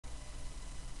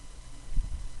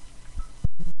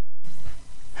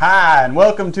Hi, and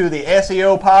welcome to the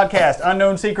SEO podcast,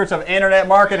 Unknown Secrets of Internet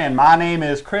Marketing. My name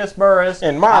is Chris Burris.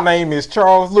 And my name is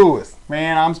Charles Lewis.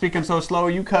 Man, I'm speaking so slow,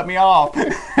 you cut me off.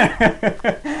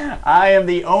 I am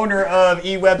the owner of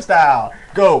eWebStyle.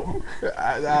 Go.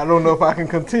 I don't know if I can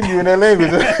continue in that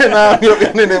language. And I'm your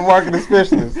internet marketing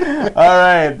specialist. All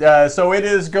right, so it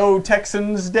is Go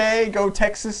Texans Day, Go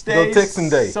Texas Day. Go Texan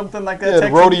Day. Something like that. Yeah,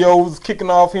 the rodeo was kicking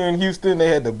off here in Houston. They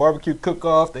had the barbecue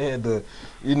cook-off. They had the,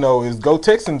 it's Go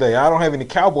Texan Day. I don't have any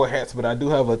cowboy hats, but I do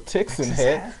have a Texan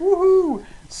hat. Woohoo!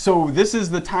 So this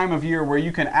is the time of year where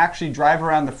you can actually drive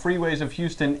around the freeways of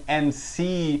Houston and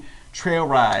see trail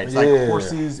rides, like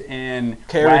horses and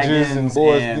carriages and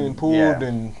boys and, getting pulled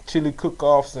and chili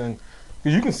cook-offs, and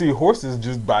you can see horses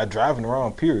just by driving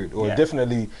around. Period. Or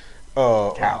definitely,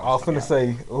 cows, I was gonna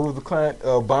say, who was the client?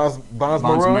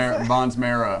 Bondsmara.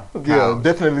 Bondsmara. Yeah,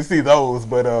 definitely see those.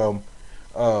 But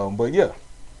yeah.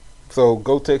 So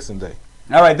Go Texan Day.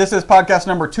 All right, this is podcast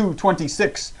number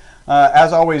 226.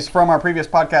 As always, from our previous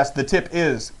podcast, the tip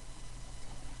is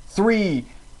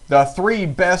the three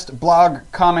best blog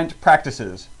comment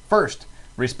practices. First,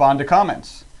 respond to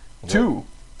comments. 2,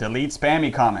 delete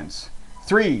spammy comments.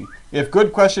 3, if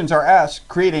good questions are asked,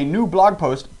 create a new blog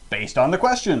post based on the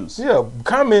questions. Yeah,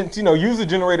 comments,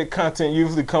 user-generated content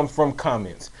usually comes from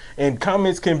comments. And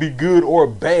comments can be good or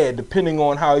bad depending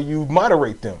on how you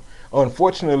moderate them.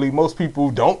 Unfortunately, most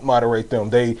people don't moderate them.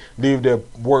 They leave their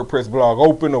WordPress blog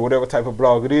open or whatever type of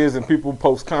blog it is, and people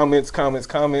post comments,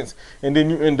 and then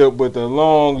you end up with a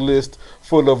long list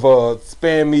full of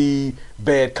spammy,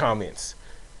 bad comments.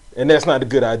 And that's not a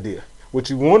good idea. What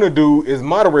you want to do is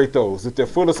moderate those. If they're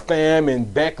full of spam and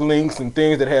backlinks and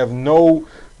things that have no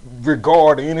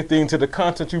regard or anything to the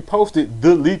content you posted,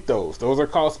 delete those. Those are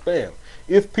called spam.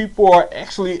 If people are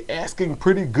actually asking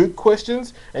pretty good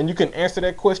questions and you can answer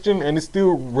that question and it's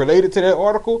still related to that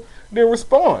article, then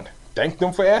respond. Thank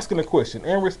them for asking the question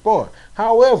and respond.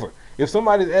 However, if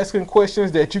somebody's asking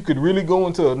questions that you could really go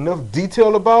into enough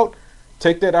detail about,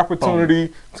 take that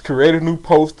opportunity to create a new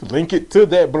post, link it to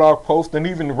that blog post, and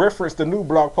even reference the new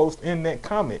blog post in that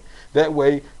comment. That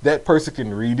way, that person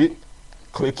can read it,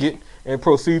 click it, and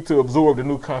proceed to absorb the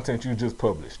new content you just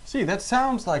published. See, that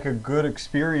sounds like a good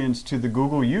experience to the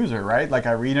Google user, right? Like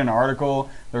I read an article,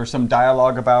 there's some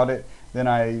dialogue about it, then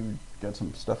I got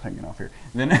some stuff hanging off here.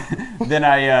 Then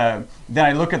I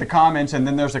look at the comments, and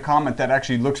then there's a comment that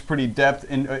actually looks pretty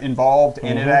involved,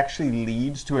 and it actually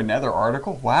leads to another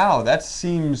article. Wow, that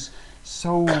seems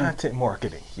so content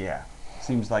marketing. Yeah,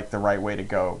 seems like the right way to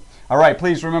go. All right,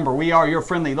 please remember, we are your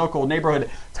friendly local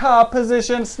neighborhood top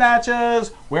position snatchers,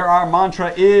 where our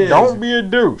mantra is... Don't be a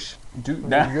douche.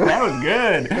 That was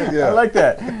good. Yeah. I like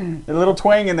that. A little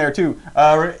twang in there, too.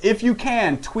 If you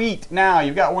can, tweet now.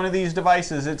 You've got one of these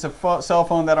devices. It's a cell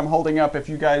phone that I'm holding up. If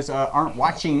you guys aren't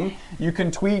watching, you can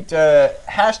tweet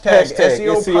hashtag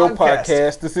SEO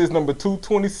podcast. This is number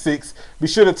 226. Be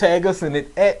sure to tag us in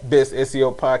it at Best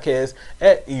SEO Podcast,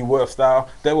 at eWebStyle.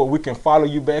 That way we can follow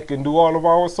you back and do all of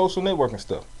our social networking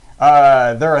stuff.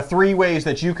 There are 3 ways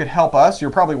that you could help us. You're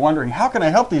probably wondering, how can I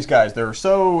help these guys? They're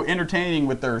so entertaining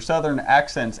with their southern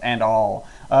accents and all.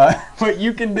 But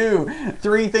you can do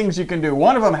 3 things you can do.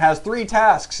 One of them has 3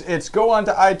 tasks. It's go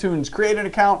onto iTunes, create an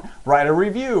account, write a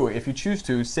review. If you choose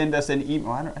to, send us an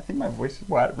email. I think my voice is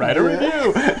what? Write a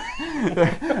review.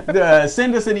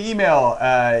 Send us an email,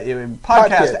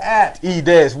 podcast at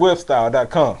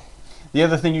e-webstyle.com. The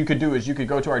other thing you could do is you could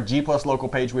go to our G Plus local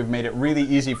page. We've made it really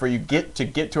easy for you to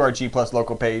get to our G Plus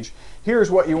local page. Here's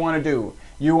what you want to do.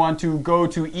 You want to go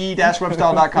to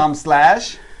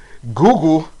e-webstyle.com/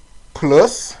 Google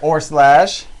Plus or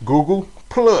 / Google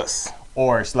Plus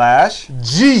or /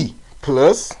 G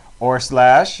Plus or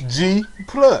 / G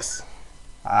Plus.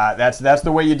 That's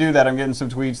the way you do that. I'm getting some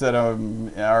tweets that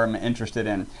I'm interested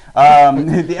in.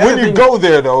 When you go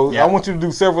there, though, I want you to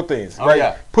do several things. Oh, right?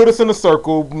 Yeah. Put us in a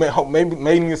circle,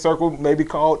 maybe a circle, maybe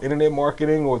called Internet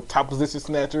Marketing or Top Position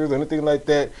Snatchers, anything like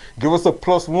that. Give us a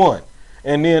 +1,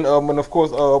 and then and of course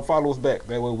follow us back.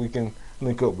 That way we can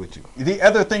link up with you. The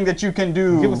other thing that you can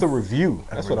do... Give us a review.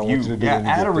 That's what I want you to do. Yeah,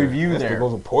 add a review there. That's the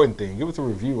most important thing. Give us a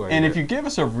review. And if you give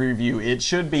us a review, it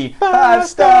should be 5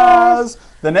 stars.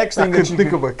 The next thing that you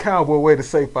think of a cowboy way to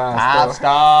say 5 stars. 5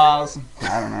 stars.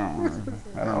 I don't know.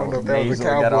 I don't know if that was a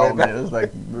cowboy. It was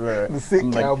like the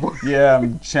sick cowboy. Yeah,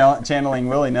 I'm channeling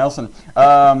Willie Nelson.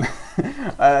 The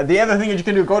other thing that you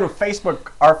can do, go to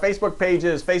Facebook. Our Facebook page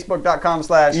is facebook.com/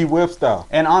 eWebStyle.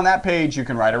 And on that page, you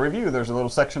can write a review. There's a little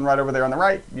section right over there on the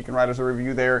right. You can write us a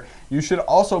review there. You should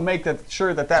also make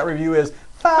sure that review is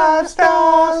 5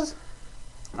 stars.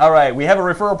 All right, we have a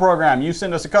referral program. You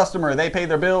send us a customer, they pay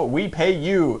their bill, we pay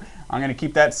you. I'm going to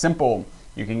keep that simple.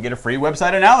 you can get a free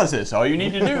website analysis. All you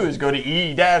need to do is go to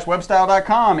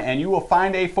e-webstyle.com and you will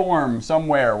find a form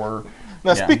somewhere where.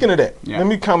 Now, speaking of that, let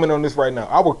me comment on this right now.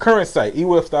 Our current site,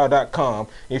 ewebstyle.com,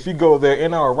 if you go there,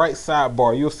 in our right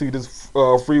sidebar, you'll see this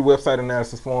free website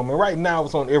analysis form. And right now,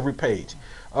 it's on every page.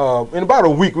 In about a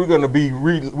week, we're going to be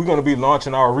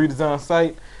launching our redesign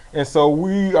site. And so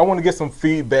I want to get some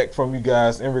feedback from you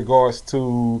guys in regards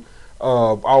to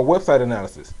our website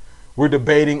analysis. We're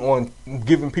debating on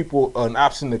giving people an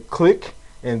option to click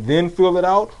and then fill it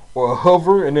out, or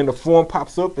hover and then the form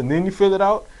pops up and then you fill it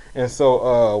out. And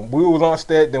so we will launch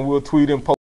that, then we'll tweet and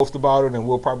post about it, and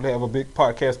we'll probably have a big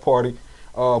podcast party.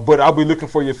 But I'll be looking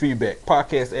for your feedback.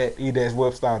 Podcast at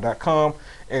e-webstyle.com,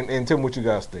 and tell me what you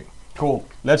guys think. Cool.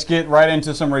 Let's get right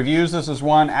into some reviews. This is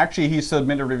one. Actually, he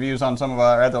submitted reviews on some of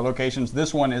our other locations.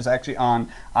 This one is actually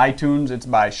on iTunes. It's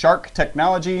by Shark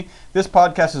Technology. This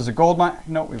podcast is a gold mine.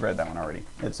 No, we read that one already.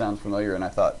 It sounds familiar, and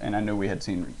I knew we had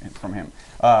seen it from him.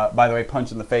 By the way,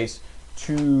 punch in the face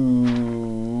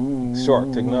to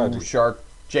Shark Technology.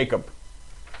 Jacob.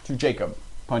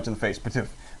 Punch in the face.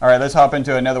 All right, let's hop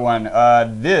into another one.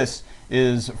 This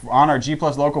is on our G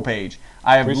Plus local page.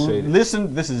 I have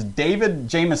listened. This is David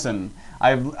Jameson.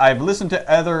 I've listened to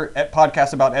other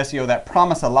podcasts about SEO that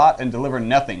promise a lot and deliver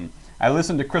nothing. I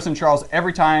listen to Chris and Charles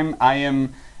every time I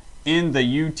am in the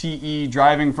UTE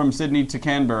driving from Sydney to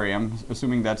Canberra. I'm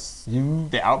assuming that's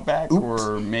the Outback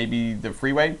or maybe the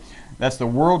freeway. That's the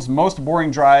world's most boring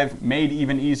drive, made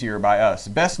even easier by us.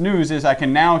 Best news is I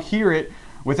can now hear it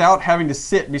without having to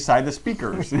sit beside the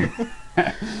speakers.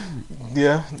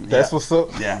 Yeah, that's what's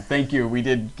up. Yeah, thank you. We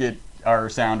did get our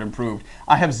sound improved.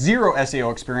 I have zero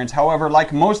SEO experience. However,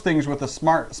 like most things with a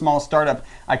small startup,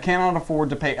 I cannot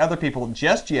afford to pay other people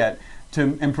just yet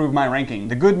to improve my ranking.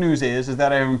 The good news is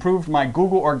that I have improved my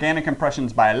Google organic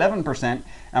impressions by 11%,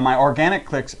 and my organic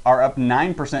clicks are up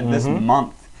 9% this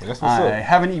month. I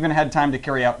haven't even had time to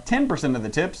carry out 10% of the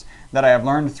tips that I have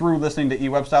learned through listening to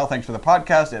eWebstyle. Thanks for the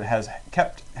podcast. It has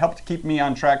helped keep me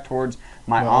on track towards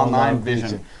my online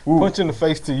vision. Punch in the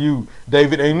face to you,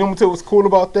 David. And you know what's cool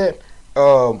about that?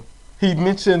 He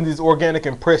mentioned these organic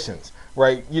impressions,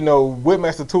 right? You know,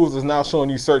 Webmaster Tools is now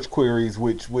showing you search queries,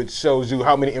 which shows you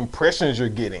how many impressions you're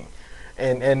getting.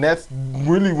 And that's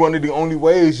really one of the only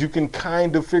ways you can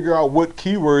kind of figure out what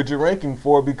keywords you're ranking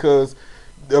for because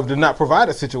of the not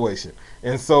provided situation.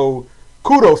 And so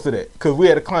kudos to that, because we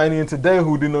had a client in today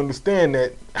who didn't understand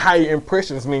that higher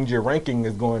impressions means your ranking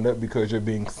is going up because you're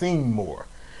being seen more.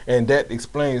 And that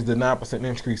explains the 9%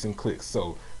 increase in clicks.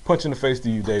 So punch in the face to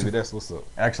you, David. That's what's up.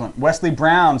 Excellent. Wesley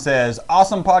Brown says,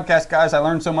 awesome podcast, guys. I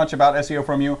learned so much about SEO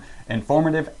from you.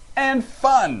 Informative and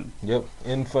fun. Yep,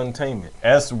 infotainment.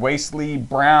 Wesley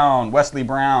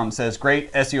Brown says,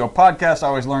 great SEO podcast. I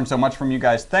always learn so much from you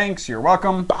guys. Thanks. You're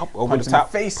welcome. Bop, over punch the top,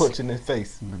 in the face. Punch in the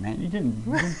face. Man,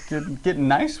 you're getting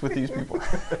nice with these people.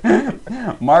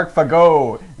 Mark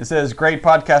Fagot, it says, great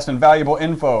podcast and valuable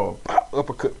info. Pop,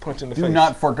 uppercut, punch in the face. Do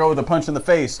not forgo the punch in the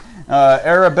face.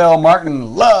 Arabelle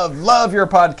Martin, love your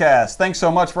podcast. Thanks so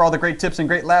much for all the great tips and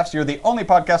great laughs. You're the only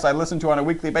podcast I listen to on a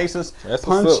weekly basis. That's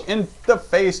punch in the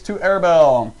face to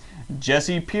Arabelle.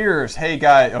 Jesse Pierce, hey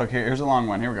guys. Okay, here's a long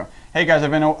one. Here we go. Hey guys,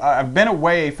 I've been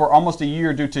away for almost a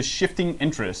year due to shifting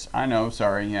interests. I know,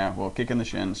 sorry. Yeah, well, kick in the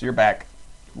shins. You're back.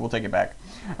 We'll take it back.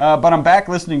 But I'm back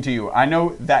listening to you. I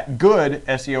know that good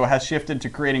SEO has shifted to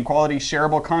creating quality,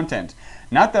 shareable content.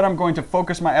 Not that I'm going to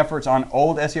focus my efforts on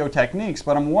old SEO techniques,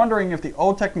 but I'm wondering if the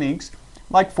old techniques,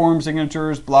 like form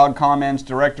signatures, blog comments,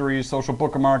 directories, social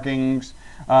bookmarkings,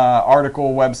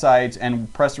 article websites,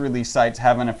 and press release sites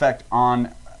have an effect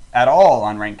at all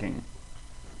on ranking.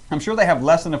 I'm sure they have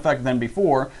less an effect than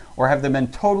before, or have they been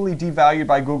totally devalued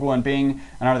by Google and Bing,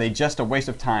 and are they just a waste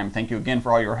of time? Thank you again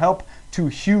for all your help. 2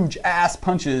 huge ass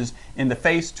punches in the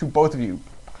face to both of you.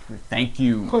 Thank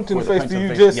you. Punch in the face to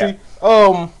you, Jesse.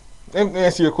 Yeah. Let me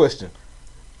answer your question.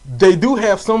 They do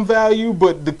have some value,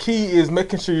 but the key is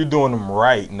making sure you're doing them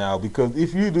right now, because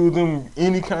if you do them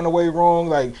any kind of way wrong,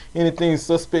 like anything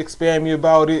suspect, spammy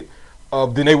about it,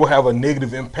 then they will have a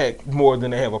negative impact more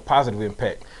than they have a positive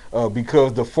impact.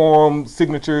 Because the form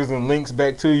signatures and links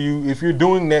back to you, if you're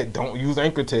doing that, don't use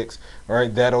anchor text. All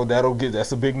right,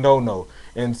 that's a big no-no.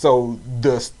 And so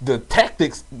the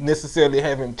tactics necessarily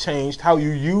haven't changed. How you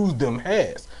use them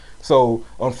has. So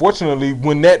unfortunately,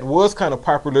 when that was kind of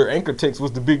popular, anchor text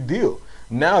was the big deal.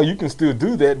 Now you can still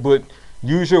do that, but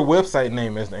use your website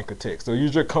name as the anchor text, or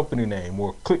use your company name,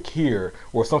 or click here,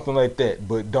 or something like that.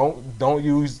 But don't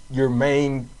use your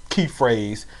main key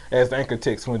phrase as the anchor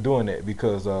text when doing that,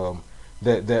 because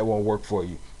that won't work for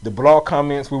you. The blog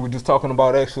comments we were just talking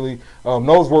about, actually,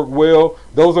 those work well.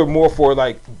 Those are more for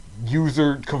like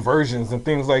user conversions and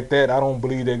things like that, I don't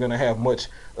believe they're going to have much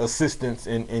assistance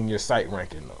in your site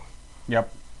ranking, though.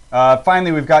 Yep.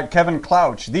 Finally, we've got Kevin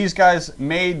Clouch. These guys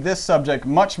made this subject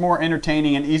much more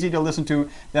entertaining and easy to listen to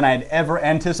than I had ever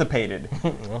anticipated.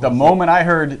 The moment I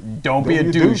heard, don't be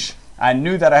a douche, I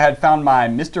knew that I had found my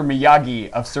Mr.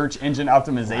 Miyagi of search engine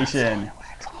optimization.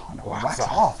 Wax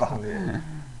off.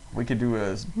 We could do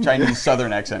a Chinese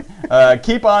Southern accent.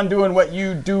 Keep on doing what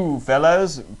you do,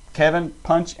 fellas. Kevin,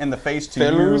 punch in the face to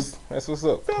Fellers, you. that's what's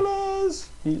up. Fellas.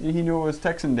 He knew it was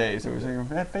Texan Day, so he was like,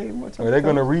 what's up? Well, they're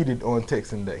going to read it on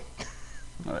Texan Day.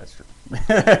 Oh, that's true.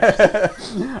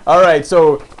 All right,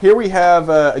 so here we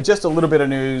have just a little bit of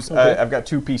news. Okay. I've got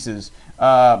two pieces.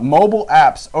 Mobile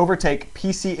apps overtake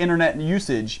PC internet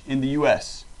usage in the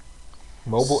U.S.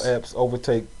 Mobile apps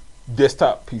overtake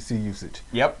desktop PC usage.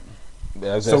 Yep.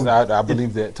 I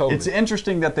believe that totally. It's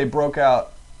interesting that they broke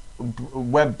out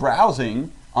web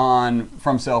browsing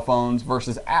from cell phones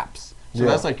versus apps. So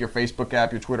that's like your Facebook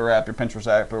app, your Twitter app, your Pinterest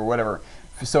app, or whatever.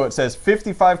 So it says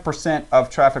 55% of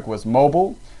traffic was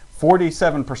mobile,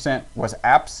 47% was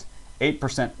apps,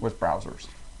 8% was browsers.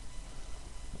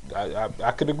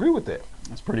 I could agree with that.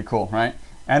 That's pretty cool, right?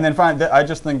 And then finally, I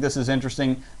just think this is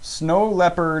interesting. Snow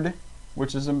Leopard,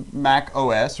 which is a Mac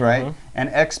OS, right? Mm-hmm. And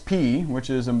XP, which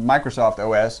is a Microsoft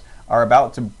OS, are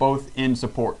about to both end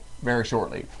support very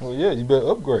shortly. Well, yeah, you better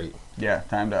upgrade. Yeah,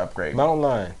 time to upgrade. Mountain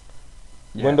Lion.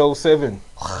 Yeah. Windows 7.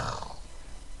 I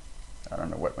don't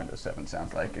know what Windows 7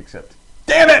 sounds like, except,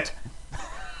 damn it!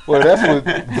 Well, that's what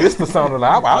Vista sounded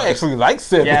like. I actually like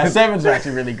 7. Yeah, 7's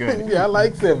actually really good. Yeah, I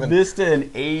like 7. Vista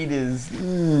and 8 is,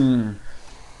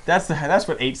 that's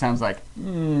what 8 sounds like.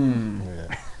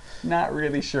 Yeah. Not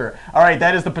really sure. All right,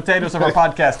 that is the potatoes of our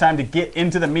podcast. Time to get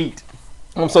into the meat.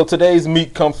 So today's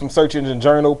meat comes from Search Engine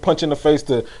Journal, punch in the face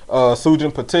to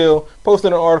Sujan Patel,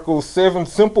 posting an article, 7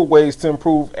 simple ways to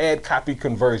improve ad copy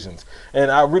conversions. And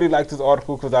I really like this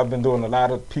article because I've been doing a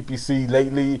lot of PPC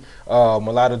lately, a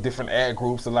lot of different ad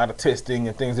groups, a lot of testing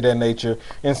and things of that nature.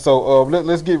 And so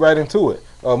let's get right into it.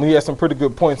 He has some pretty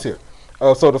good points here.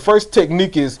 So the first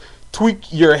technique is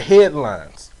tweak your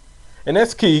headlines. And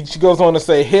that's key. She goes on to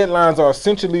say headlines are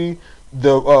essentially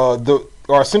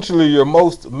your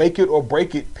most make it or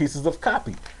break it pieces of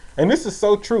copy, and this is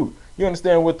so true. You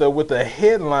understand with the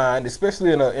headline,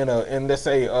 especially in let's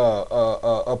say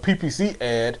a PPC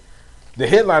ad, the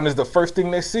headline is the first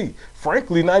thing they see.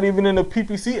 Frankly, not even in a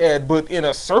PPC ad, but in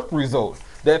a SERP result,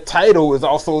 that title is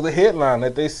also the headline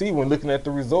that they see when looking at the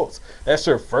results. That's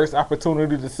your first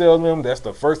opportunity to sell them. That's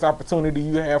the first opportunity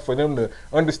you have for them to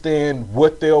understand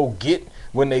what they'll get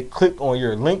when they click on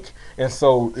your link. And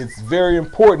so it's very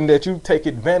important that you take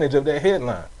advantage of that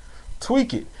headline.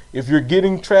 Tweak it. If you're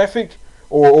getting traffic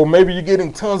or maybe you're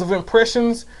getting tons of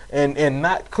impressions and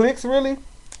not clicks really,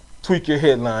 tweak your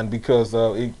headline because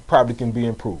it probably can be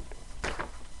improved.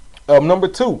 Number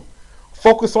 2,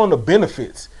 focus on the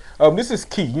benefits. This is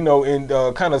key, in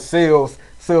kind of sales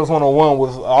 101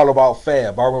 was all about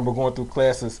FAB. I remember going through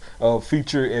classes of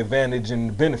feature, advantage,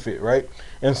 and benefit, right?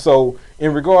 And so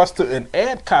in regards to an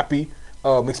ad copy,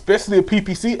 especially a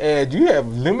PPC ad, you have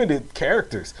limited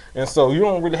characters. And so you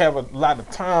don't really have a lot of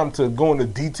time to go into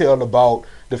detail about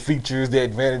the features, the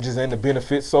advantages, and the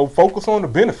benefits. So focus on the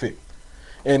benefit.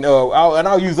 And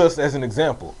I'll use us as an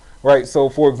example. Right, so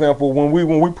for example, when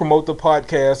we promote the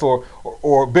podcast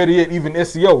or better yet, even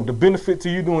SEO, the benefit to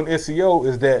you doing SEO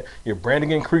is that your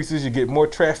branding increases, you get more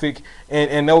traffic,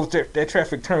 and that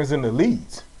traffic turns into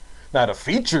leads. Now the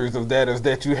features of that is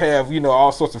that you have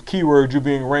all sorts of keywords you're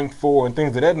being ranked for and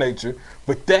things of that nature,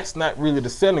 but that's not really the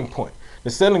selling point. The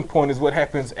selling point is what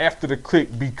happens after the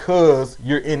click because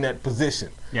you're in that position.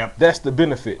 Yep. That's the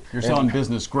benefit. You're selling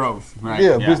business growth, right?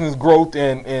 Yeah, business growth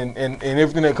and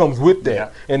everything that comes with that, Yeah.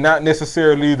 and not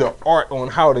necessarily the art on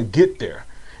how to get there.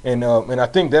 And I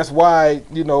think that's why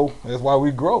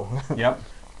we grow. Yep.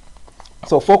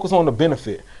 So focus on the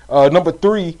benefit. Number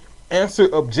 3, answer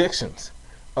objections.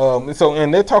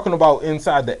 And they're talking about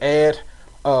inside the ad.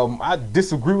 I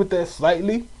disagree with that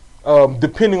slightly.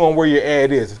 Depending on where your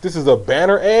ad is. If this is a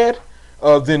banner ad,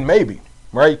 then maybe,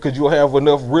 right? Because you'll have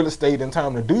enough real estate and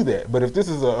time to do that. But if this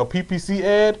is a PPC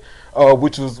ad,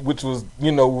 which was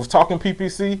was talking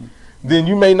PPC, then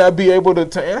you may not be able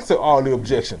to answer all the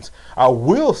objections. I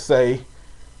will say,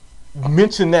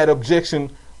 mention that objection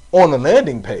on the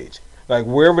landing page, like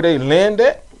wherever they land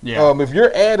at. Yeah. If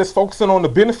your ad is focusing on the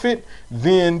benefit,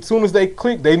 then as soon as they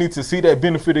click, they need to see that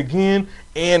benefit again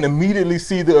and immediately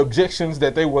see the objections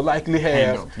that they will likely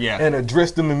have and address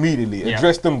them immediately. Yeah.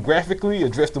 Address them graphically,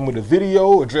 address them with a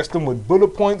video, address them with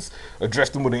bullet points,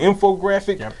 address them with an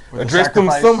infographic, with address a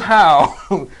them sacrifice. somehow.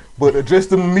 but address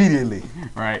them immediately.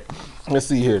 Right. Let's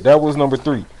see here. That was number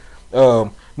 3.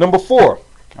 Number 4.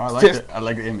 Oh, I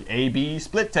like the A/B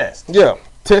split test. Yeah,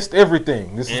 test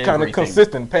everything. This is kind of Everything.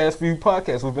 consistent. Past few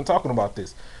podcasts we've been talking about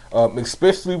this,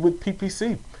 especially with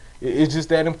PPC. It's just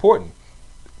that important.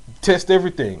 Test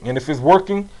everything, and if it's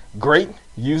working, great.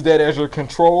 Use that as your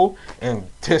control and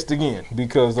test again,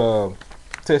 because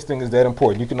testing is that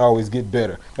important. You can always get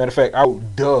better. Matter of fact,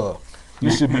 you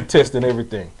should be testing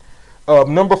everything.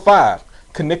 Number 5,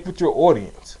 connect with your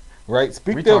audience. Right,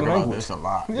 speak We their talk language. about this a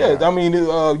lot. Yeah, I mean,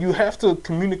 you have to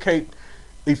communicate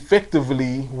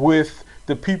effectively with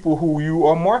the people who you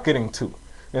are marketing to.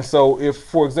 And so, if,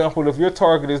 for example, if your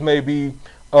target is maybe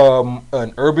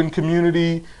an urban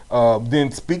community,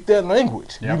 then speak that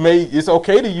language. Yep. It's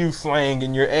okay to use slang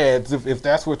in your ads if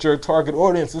that's what your target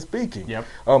audience is speaking. Yep.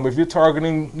 If you're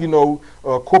targeting,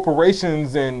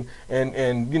 corporations and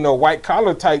white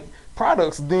collar type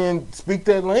products, then speak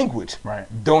that language. Right.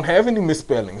 Don't have any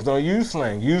misspellings. Don't use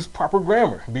slang. Use proper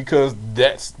grammar, because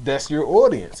that's your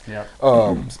audience. Yep.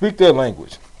 Speak their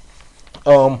language.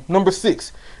 Number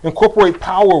 6, incorporate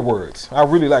power words. I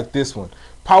really like this one.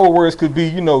 Power words could be,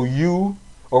 you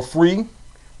or free,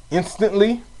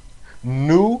 instantly,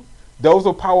 new. Those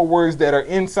are power words that are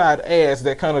inside ads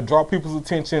that kind of draw people's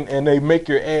attention, and they make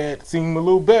your ad seem a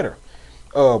little better.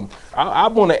 I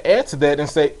want to add to that and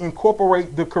say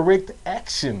incorporate the correct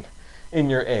action in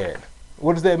your ad.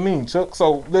 What does that mean, Chuck?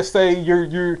 So let's say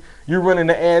you're running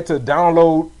an ad to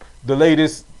download the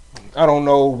latest,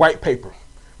 white paper,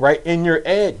 right? In your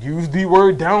ad, use the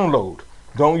word download.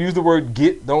 Don't use the word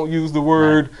get. Don't use the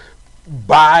word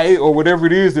buy or whatever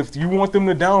it is. If you want them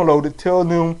to download it, tell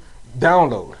them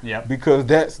download. Yep. Because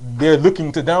they're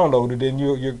looking to download it, and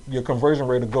your conversion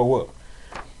rate will go up.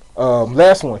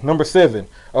 Last one, number 7,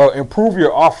 improve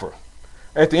your offer.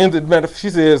 At the end of the matter, she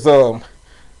says,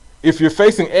 if you're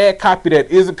facing ad copy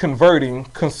that isn't converting,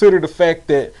 consider the fact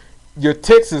that your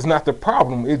text is not the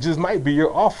problem. It just might be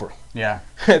your offer. Yeah.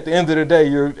 At the end of the day,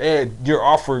 your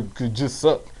offer could just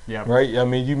suck. Yep. Right? I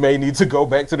mean, you may need to go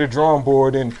back to the drawing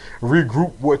board and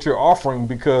regroup what you're offering,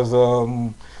 because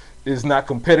it's not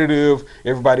competitive.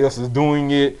 Everybody else is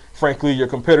doing it. Frankly, your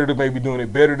competitor may be doing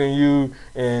it better than you,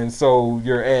 and so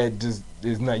your ad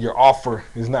your offer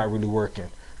is not really working.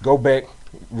 Go back,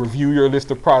 review your list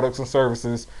of products and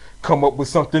services, come up with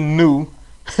something new,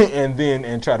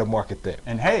 and try to market that.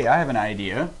 And hey, I have an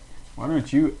idea. Why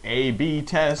don't you A/B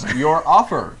test your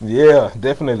offer? Yeah,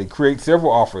 definitely. Create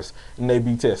several offers and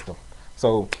A/B test them.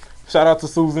 So, shout out to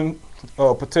Susan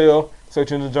Patel,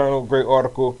 Search Engine Journal, great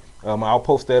article. I'll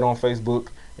post that on Facebook,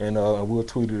 and we'll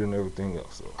tweet it and everything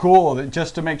else. So. Cool.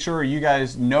 Just to make sure you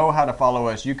guys know how to follow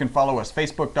us, you can follow us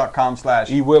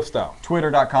Facebook.com/eWebstyle,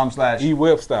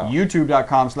 Twitter.com/eWebstyle,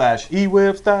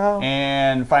 YouTube.com/eWebstyle,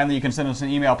 and finally you can send us an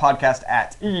email,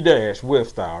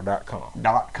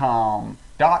 podcast@e-webstyle.com.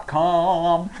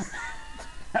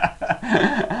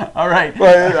 All right.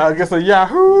 Well, I guess a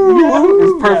Yahoo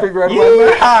is perfect right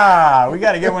about that. We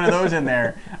got to get one of those in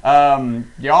there.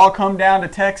 Y'all come down to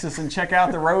Texas and check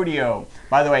out the rodeo.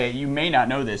 By the way, you may not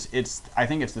know this. I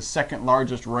think it's the second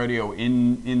largest rodeo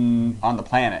on the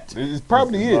planet. It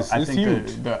probably is. I it's think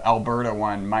huge. the Alberta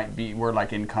one might be. We're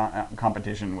like in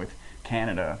competition with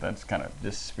Canada. That's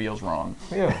this feels wrong.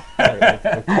 Yeah.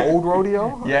 A cold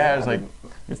rodeo? Yeah,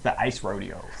 it's the ice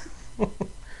rodeo.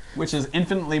 Which is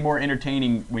infinitely more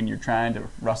entertaining when you're trying to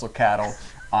rustle cattle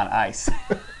on ice.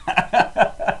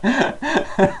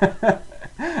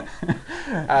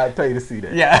 I'd pay to see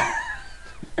that. Yeah.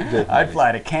 Definitely. I'd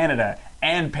fly to Canada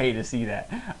and pay to see that.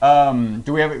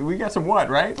 We got some what,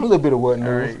 right? A little bit of what news.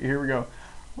 All right, here we go.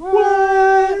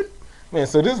 What? Man,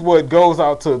 so this what goes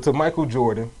out to Michael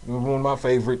Jordan, one of my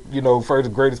favorite,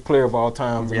 first greatest player of all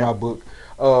times in my book.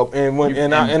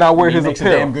 And I wear his makes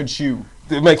apparel. A damn good shoe.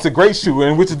 It makes a great shoe,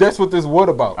 and that's what this what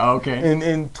about. Oh, okay.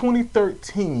 In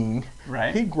 2013,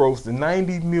 right, he grossed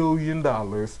 $90 million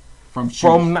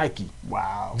from Nike.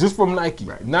 Wow. Just from Nike.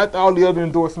 Right. Not all the other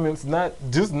endorsements, not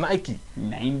just Nike.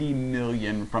 $90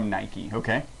 million from Nike.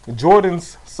 Okay.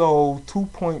 Jordan's sold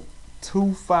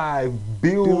 $2.25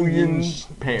 billion in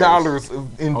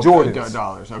Jordans.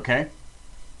 Dollars. Okay.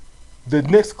 The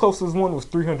next closest one was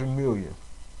 $300 million.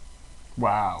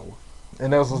 Wow.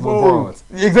 And that was LeBron's.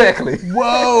 Exactly.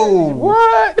 Whoa.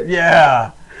 What?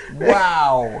 Yeah.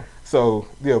 Wow. So,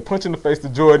 punch in the face to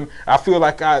Jordan. I feel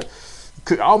like I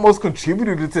almost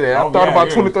contributed to that. I thought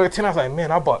about 2013. I was like, man,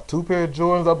 I bought 2 pair of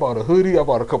Jordans. I bought a hoodie. I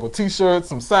bought a couple T-shirts,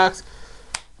 some socks.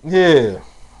 Yeah.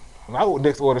 My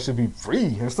next order should be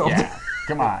free or something. Yeah.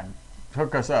 Come on.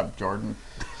 Hook us up, Jordan.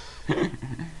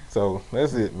 So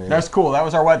that's it, man. That's cool. That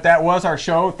was our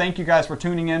show. Thank you guys for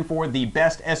tuning in for the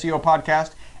best SEO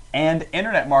podcast and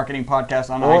internet marketing podcast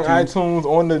on iTunes,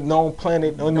 on the known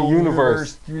planet, on the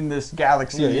universe, in this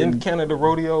galaxy, in Canada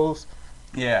Rodeos.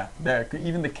 Yeah,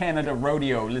 even the Canada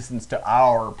Rodeo listens to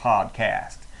our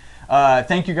podcast.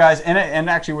 Thank you guys, and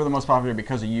actually we're the most popular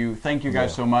because of you. Thank you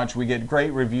guys so much. We get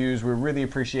great reviews. We really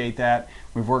appreciate that.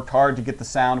 We've worked hard to get the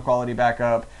sound quality back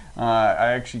up. I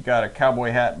actually got a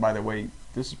cowboy hat, by the way.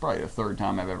 This is probably the third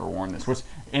time I've ever worn this. What's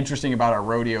interesting about our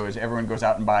rodeo is everyone goes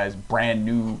out and buys brand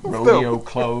new rodeo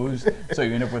clothes, so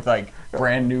you end up with like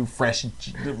brand new, fresh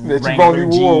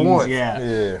Wrangler jeans.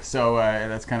 Yeah. So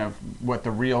that's kind of what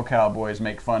the real cowboys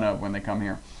make fun of when they come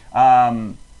here.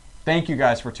 Thank you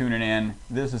guys for tuning in.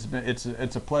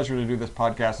 It's a pleasure to do this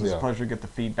podcast. It's a pleasure to get the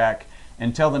feedback.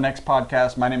 Until the next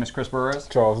podcast, my name is Chris Burris.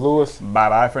 Charles Lewis.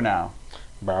 Bye-bye for now.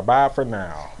 Bye-bye for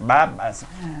now. Bye-bye.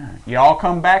 Y'all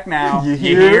come back now. You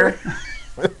hear?